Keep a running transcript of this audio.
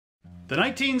The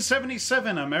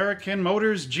 1977 American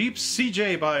Motors Jeep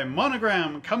CJ by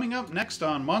Monogram, coming up next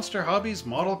on Monster Hobbies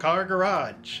Model Car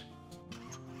Garage.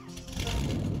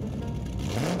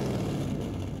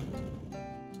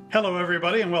 Hello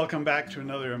everybody and welcome back to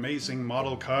another amazing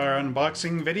model car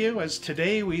unboxing video, as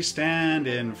today we stand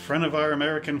in front of our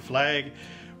American flag,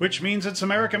 which means it's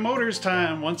American Motors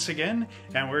time once again,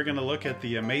 and we're going to look at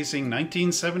the amazing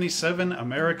 1977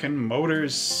 American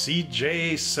Motors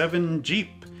CJ-7 Jeep.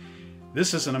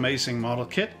 This is an amazing model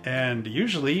kit, and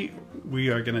usually we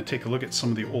are going to take a look at some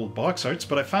of the old box arts,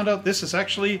 but I found out this is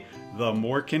actually the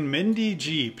Mork and Mindy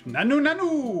Jeep. Nanu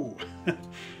nanu!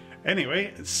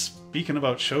 Anyway, speaking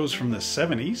about shows from the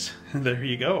 70s, there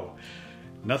you go.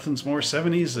 Nothing's more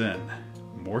 70s than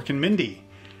Mork and Mindy.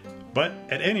 But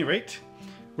at any rate,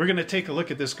 we're going to take a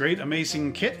look at this great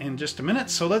amazing kit in just a minute,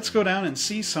 so let's go down and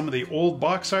see some of the old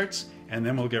box arts, and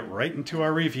then we'll get right into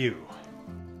our review.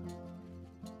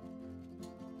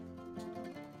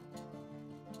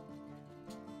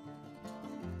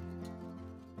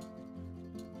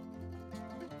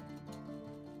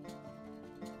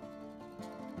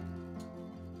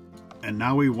 And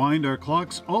now we wind our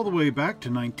clocks all the way back to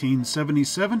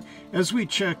 1977 as we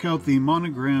check out the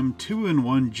Monogram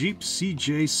 2-in-1 Jeep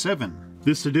CJ-7.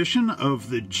 This edition of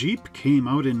the Jeep came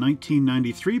out in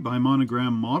 1993 by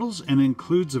Monogram Models and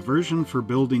includes a version for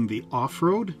building the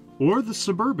off-road or the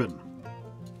Suburban.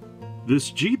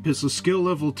 This Jeep is a skill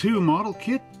level 2 model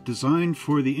kit designed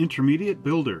for the intermediate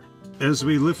builder. As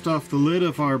we lift off the lid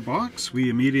of our box,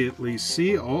 we immediately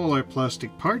see all our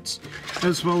plastic parts,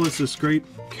 as well as this great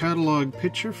catalog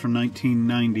picture from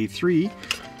 1993.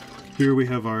 Here we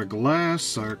have our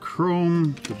glass, our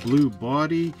chrome, the blue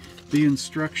body, the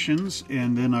instructions,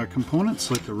 and then our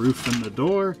components like the roof and the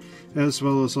door, as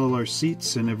well as all our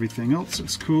seats and everything else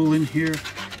that's cool in here.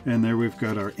 And there we've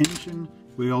got our engine.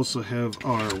 We also have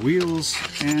our wheels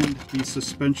and the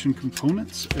suspension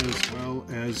components, as well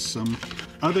as some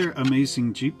other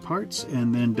amazing Jeep parts,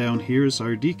 and then down here is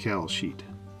our decal sheet.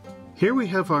 Here we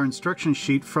have our instruction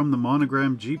sheet from the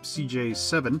Monogram Jeep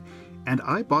CJ-7, and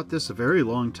I bought this a very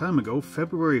long time ago,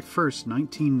 February 1st,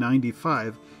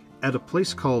 1995, at a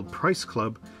place called Price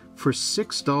Club for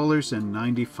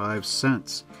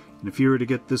 $6.95. And if you were to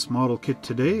get this model kit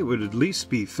today, it would at least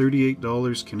be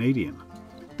 $38 Canadian.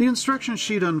 The instruction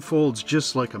sheet unfolds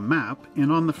just like a map,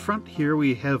 and on the front here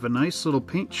we have a nice little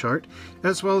paint chart,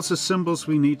 as well as the symbols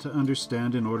we need to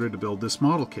understand in order to build this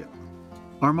model kit.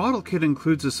 Our model kit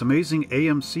includes this amazing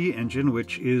AMC engine,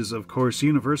 which is of course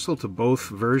universal to both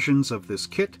versions of this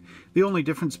kit. The only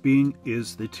difference being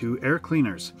is the two air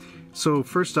cleaners. So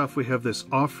first off, we have this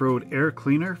off-road air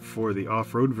cleaner for the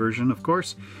off-road version, of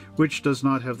course, which does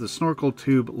not have the snorkel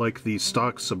tube like the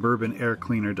stock Suburban air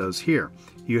cleaner does here.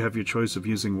 You have your choice of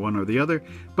using one or the other,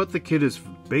 but the kit is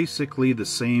basically the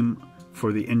same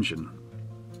for the engine.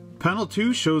 Panel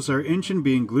 2 shows our engine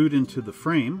being glued into the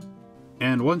frame,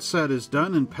 and once that is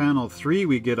done, in panel 3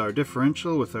 we get our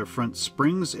differential with our front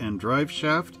springs and drive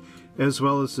shaft, as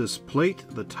well as this plate,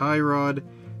 the tie rod,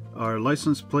 our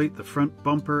license plate, the front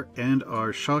bumper, and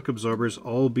our shock absorbers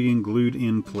all being glued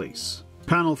in place.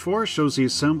 Panel 4 shows the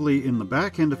assembly in the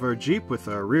back end of our Jeep with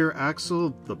our rear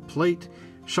axle, the plate,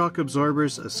 shock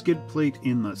absorbers, a skid plate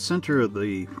in the center of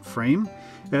the frame,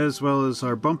 as well as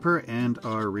our bumper and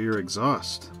our rear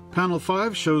exhaust. Panel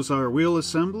 5 shows our wheel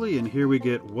assembly, and here we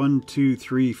get 1, 2,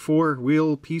 3, 4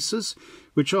 wheel pieces,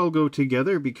 which all go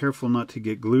together. Be careful not to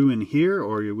get glue in here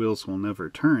or your wheels will never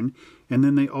turn, and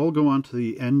then they all go onto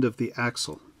the end of the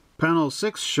axle. Panel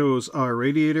 6 shows our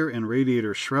radiator and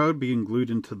radiator shroud being glued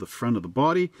into the front of the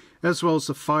body, as well as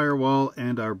the firewall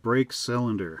and our brake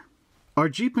cylinder. Our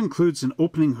Jeep includes an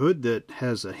opening hood that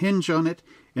has a hinge on it,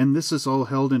 and this is all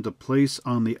held into place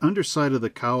on the underside of the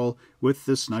cowl with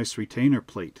this nice retainer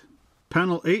plate.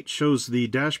 Panel 8 shows the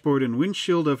dashboard and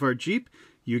windshield of our Jeep.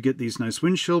 You get these nice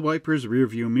windshield wipers, rear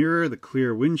view mirror, the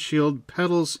clear windshield,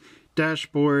 pedals,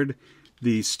 dashboard,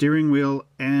 the steering wheel,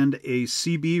 and a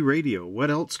CB radio.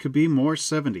 What else could be more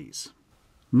 70s?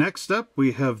 Next up,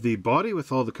 we have the body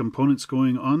with all the components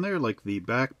going on there, like the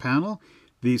back panel,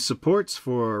 the supports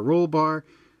for our roll bar,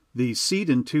 the seat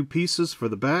in two pieces for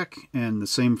the back, and the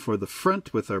same for the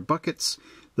front with our buckets,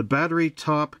 the battery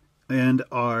top, and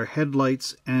our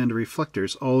headlights and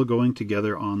reflectors all going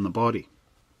together on the body.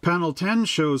 Panel 10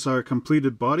 shows our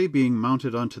completed body being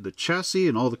mounted onto the chassis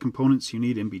and all the components you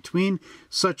need in between,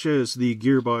 such as the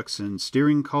gearbox and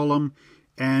steering column,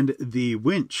 and the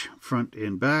winch front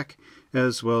and back,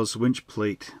 as well as winch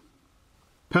plate.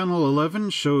 Panel 11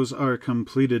 shows our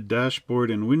completed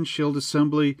dashboard and windshield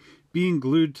assembly being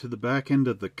glued to the back end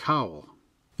of the cowl.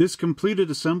 This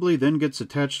completed assembly then gets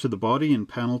attached to the body in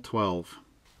panel 12.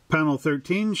 Panel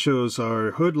 13 shows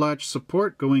our hood latch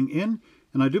support going in,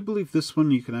 and I do believe this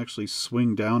one you can actually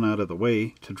swing down out of the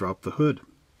way to drop the hood.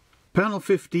 Panel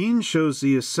 15 shows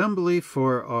the assembly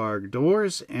for our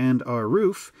doors and our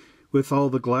roof with all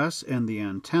the glass and the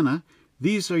antenna.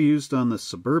 These are used on the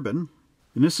Suburban.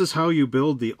 And this is how you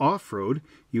build the off-road.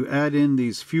 You add in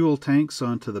these fuel tanks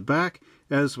onto the back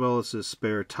as well as a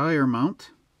spare tire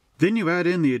mount. Then you add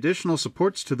in the additional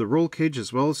supports to the roll cage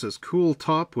as well as this cool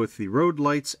top with the road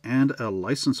lights and a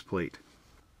license plate.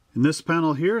 And this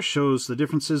panel here shows the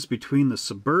differences between the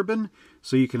Suburban,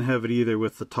 so you can have it either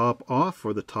with the top off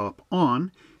or the top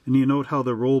on. And you note how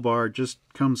the roll bar just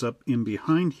comes up in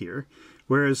behind here.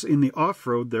 Whereas in the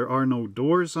off-road there are no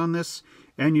doors on this,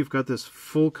 and you've got this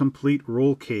full complete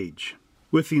roll cage.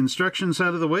 With the instructions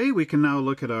out of the way, we can now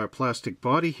look at our plastic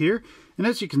body here. And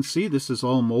as you can see, this is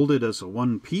all molded as a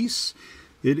one piece.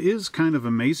 It is kind of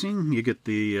amazing. You get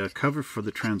the cover for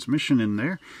the transmission in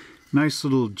there. Nice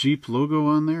little Jeep logo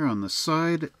on there on the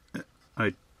side.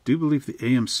 I do believe the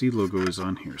AMC logo is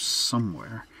on here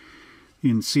somewhere.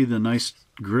 You can see the nice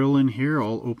grill in here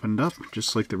all opened up,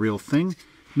 just like the real thing.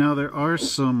 Now there are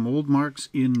some mold marks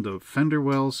in the fender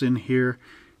wells in here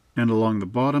and along the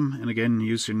bottom, and again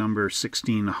use your number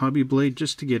 16 hobby blade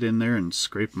just to get in there and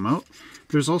scrape them out.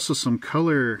 There's also some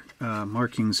color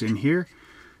markings in here.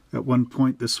 At one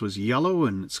point this was yellow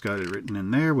and it's got it written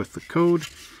in there with the code,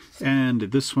 and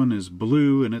this one is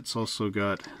blue and it's also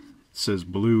got, it says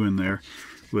blue in there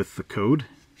with the code,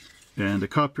 and a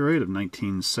copyright of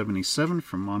 1977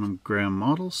 from Monogram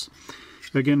models.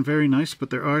 Again, very nice, but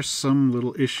there are some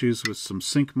little issues with some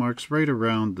sink marks right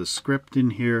around the script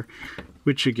in here,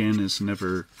 which again is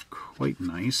never quite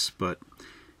nice, but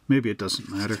maybe it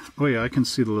doesn't matter. Oh yeah, I can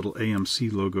see the little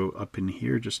AMC logo up in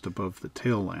here just above the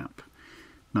tail lamp.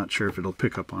 Not sure if it'll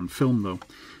pick up on film though.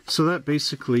 So that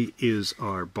basically is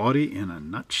our body in a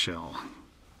nutshell.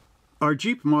 Our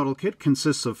Jeep model kit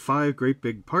consists of 5 great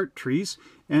big part trees,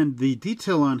 and the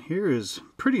detail on here is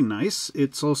pretty nice.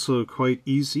 It's also quite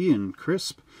easy and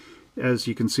crisp. As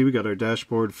you can see, we got our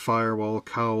dashboard, firewall,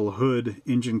 cowl, hood,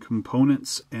 engine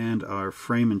components, and our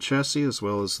frame and chassis, as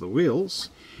well as the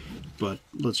wheels. But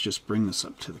let's just bring this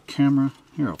up to the camera.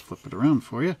 Here, I'll flip it around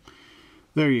for you.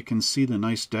 There you can see the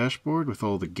nice dashboard with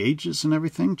all the gauges and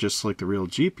everything, just like the real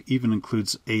Jeep. Even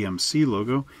includes AMC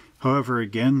logo. However,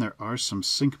 again, there are some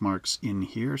sink marks in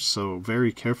here, so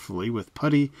very carefully with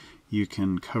putty you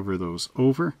can cover those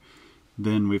over.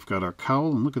 Then we've got our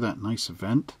cowl, and look at that nice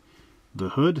vent. The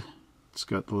hood, it's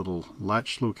got the little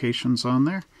latch locations on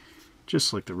there,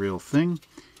 just like the real thing.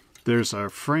 There's our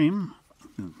frame,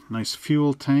 nice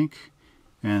fuel tank,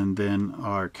 and then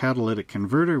our catalytic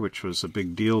converter, which was a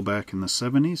big deal back in the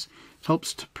 70s.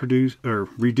 Helps to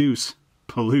reduce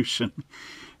pollution.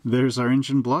 There's our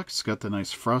engine block. It's got the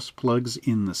nice frost plugs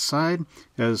in the side,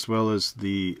 as well as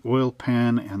the oil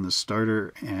pan and the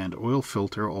starter and oil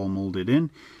filter all molded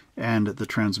in, and the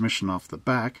transmission off the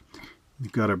back.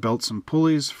 We've got our belts and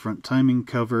pulleys, front timing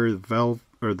cover, the valve,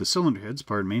 or the cylinder heads,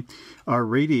 pardon me, our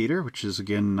radiator, which is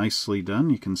again nicely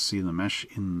done. You can see the mesh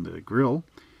in the grill,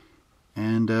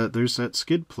 and there's that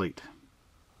skid plate.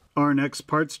 Our next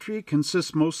parts tree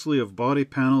consists mostly of body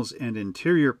panels and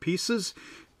interior pieces.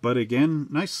 But again,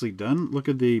 nicely done. Look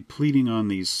at the pleating on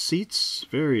these seats.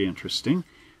 Very interesting.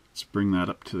 Let's bring that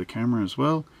up to the camera as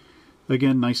well.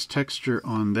 Again, nice texture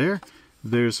on there.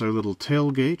 There's our little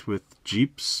tailgate with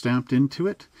Jeep stamped into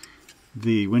it.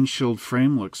 The windshield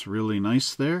frame looks really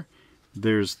nice there.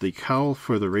 There's the cowl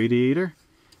for the radiator.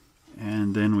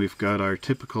 And then we've got our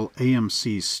typical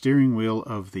AMC steering wheel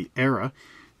of the era.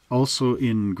 Also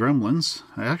in Gremlins.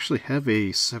 I actually have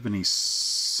a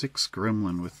 76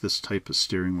 Gremlin with this type of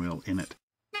steering wheel in it.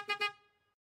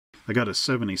 I got a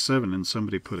 77 and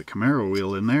somebody put a Camaro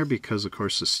wheel in there because of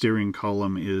course the steering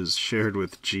column is shared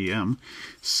with GM.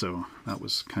 So that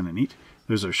was kind of neat.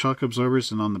 There's our shock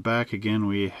absorbers, and on the back again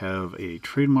we have a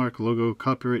trademark logo,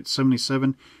 copyright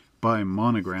 77 by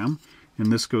Monogram.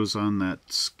 And this goes on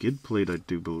that skid plate, I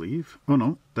do believe. Oh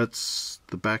no, that's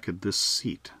the back of this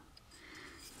seat.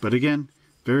 But again,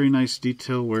 very nice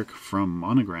detail work from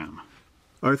Monogram.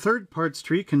 Our third parts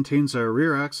tree contains our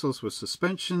rear axles with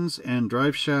suspensions and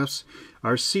drive shafts,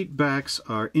 our seat backs,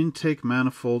 our intake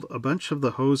manifold, a bunch of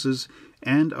the hoses,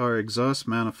 and our exhaust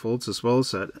manifolds, as well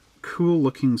as that cool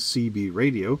looking CB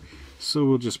radio. So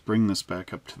we'll just bring this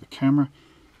back up to the camera.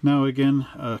 Now again,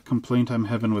 a complaint I'm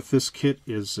having with this kit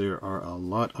is there are a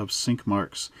lot of sink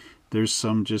marks. There's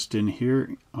some just in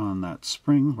here on that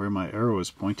spring where my arrow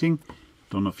is pointing.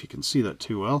 Don't know if you can see that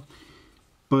too well.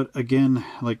 But again,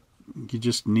 like You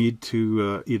just need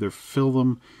to either fill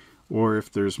them, or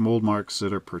if there's mold marks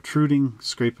that are protruding,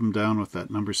 scrape them down with that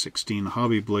number 16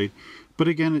 hobby blade. But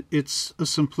again, it's a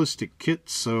simplistic kit,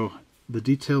 so the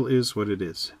detail is what it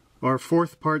is. Our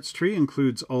fourth parts tree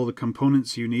includes all the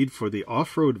components you need for the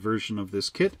off-road version of this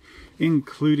kit,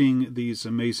 including these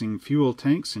amazing fuel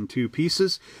tanks in 2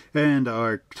 pieces, and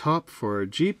our top for our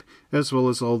Jeep, as well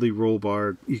as all the roll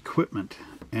bar equipment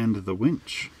and the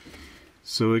winch.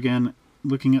 So again,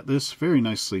 looking at this, very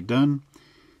nicely done.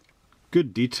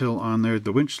 Good detail on there.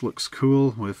 The winch looks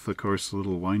cool with, of course,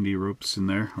 little windy ropes in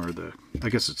there, or I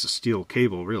guess it's a steel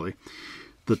cable, really.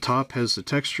 The top has the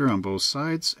texture on both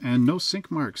sides and no sink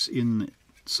marks in,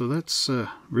 so that's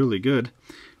really good.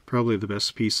 Probably the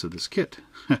best piece of this kit.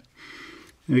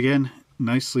 Again,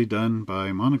 nicely done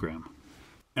by Monogram.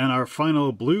 And our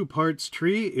final blue parts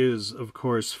tree is, of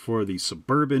course, for the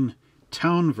suburban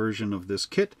town version of this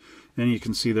kit. And you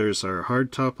can see there's our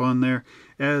hardtop on there,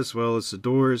 as well as the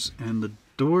doors. And the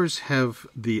doors have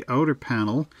the outer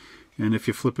panel, and if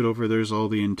you flip it over, there's all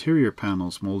the interior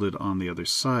panels molded on the other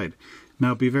side.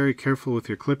 Now be very careful with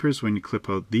your clippers when you clip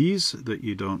out these, that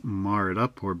you don't mar it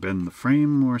up or bend the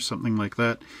frame or something like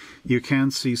that. You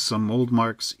can see some mold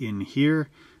marks in here,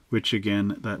 which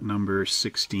again, that number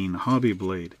 16 hobby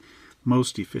blade,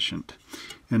 most efficient.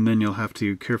 And then you'll have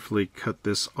to carefully cut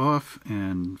this off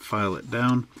and file it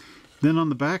down. Then on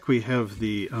the back we have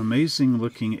the amazing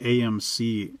looking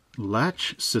AMC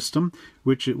latch system,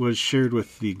 which it was shared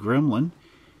with the Gremlin.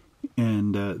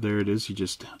 And there it is, you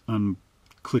just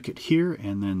click it here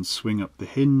and then swing up the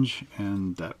hinge,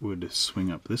 and that would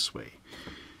swing up this way.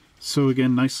 So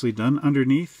again, nicely done.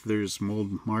 Underneath there's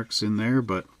mold marks in there,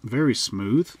 but very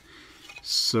smooth.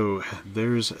 So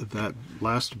there's that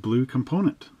last blue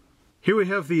component. Here we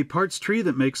have the parts tree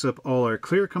that makes up all our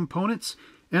clear components,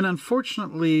 and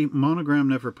unfortunately Monogram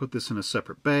never put this in a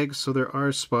separate bag, so there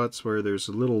are spots where there's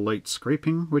a little light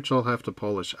scraping, which I'll have to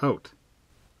polish out.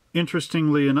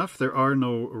 Interestingly enough, there are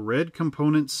no red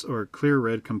components or clear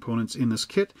red components in this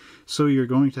kit, so you're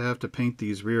going to have to paint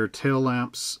these rear tail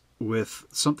lamps with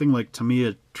something like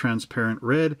Tamiya transparent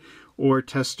red or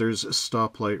Tester's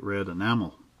stoplight red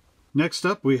enamel. Next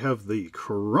up we have the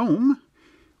chrome,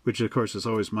 which of course is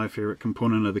always my favorite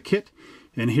component of the kit.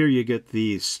 And here you get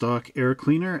the stock air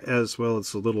cleaner, as well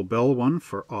as the little bell one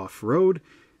for off-road,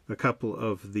 a couple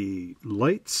of the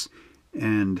lights,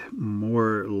 and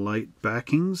more light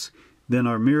backings, then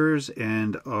our mirrors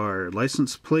and our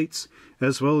license plates,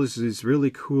 as well as these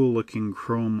really cool looking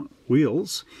chrome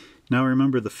wheels. Now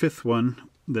remember, the fifth one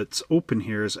that's open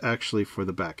here is actually for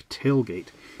the back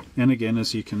tailgate. And again,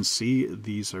 as you can see,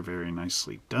 these are very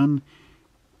nicely done.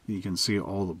 You can see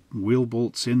all the wheel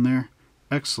bolts in there.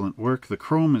 Excellent work. The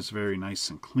chrome is very nice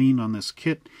and clean on this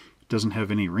kit. It doesn't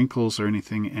have any wrinkles or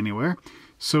anything anywhere.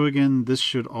 So again, this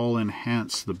should all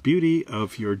enhance the beauty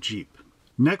of your Jeep.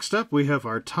 Next up we have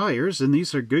our tires, and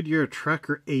these are Goodyear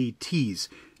Tracker ATs.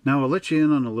 Now I'll let you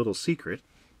in on a little secret.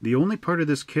 The only part of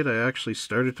this kit I actually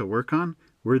started to work on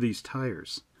were these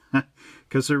tires,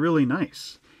 because they're really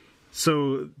nice.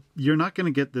 So you're not going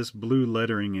to get this blue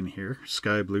lettering in here,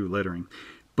 sky blue lettering,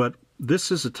 but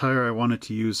this is a tire I wanted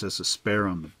to use as a spare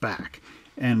on the back.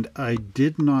 And I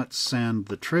did not sand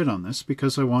the tread on this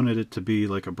because I wanted it to be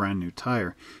like a brand new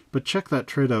tire. But check that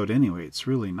tread out anyway, it's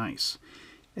really nice.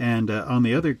 And on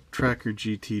the other Tracker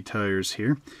GT tires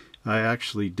here, I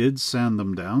actually did sand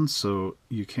them down, so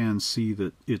you can see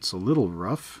that it's a little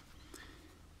rough.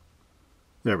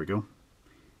 There we go.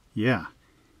 Yeah.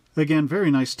 Again, very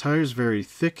nice tires, very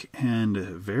thick and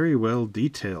very well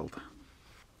detailed.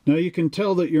 Now you can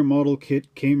tell that your model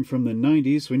kit came from the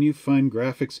 90s when you find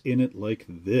graphics in it like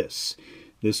this.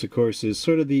 This, of course, is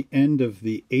sort of the end of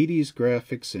the 80s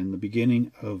graphics and the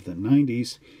beginning of the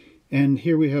 90s. And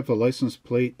here we have a license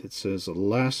plate that says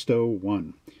Lasto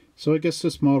 1. So I guess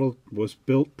this model was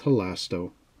built to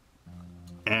Lasto.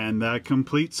 And that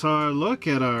completes our look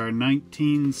at our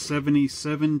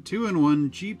 1977 2-in-1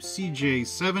 Jeep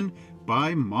CJ-7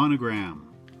 by Monogram.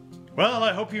 Well,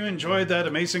 I hope you enjoyed that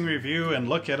amazing review and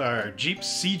look at our Jeep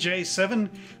CJ-7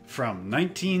 from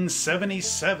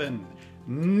 1977.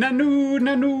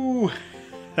 Nanu,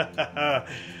 nanu!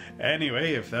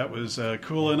 Anyway, if that was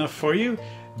cool enough for you,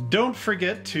 don't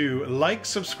forget to like,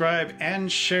 subscribe,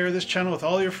 and share this channel with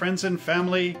all your friends and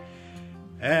family.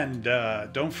 And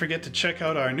don't forget to check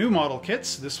out our new model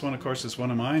kits. This one, of course, is one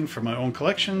of mine for my own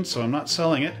collection, so I'm not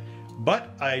selling it. But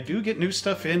I do get new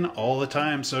stuff in all the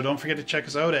time, so don't forget to check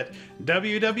us out at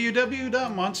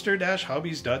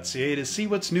www.monster-hobbies.ca to see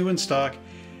what's new in stock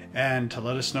and to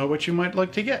let us know what you might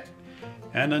like to get.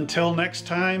 And until next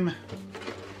time,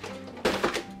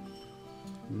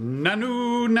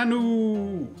 Nanu, nanu!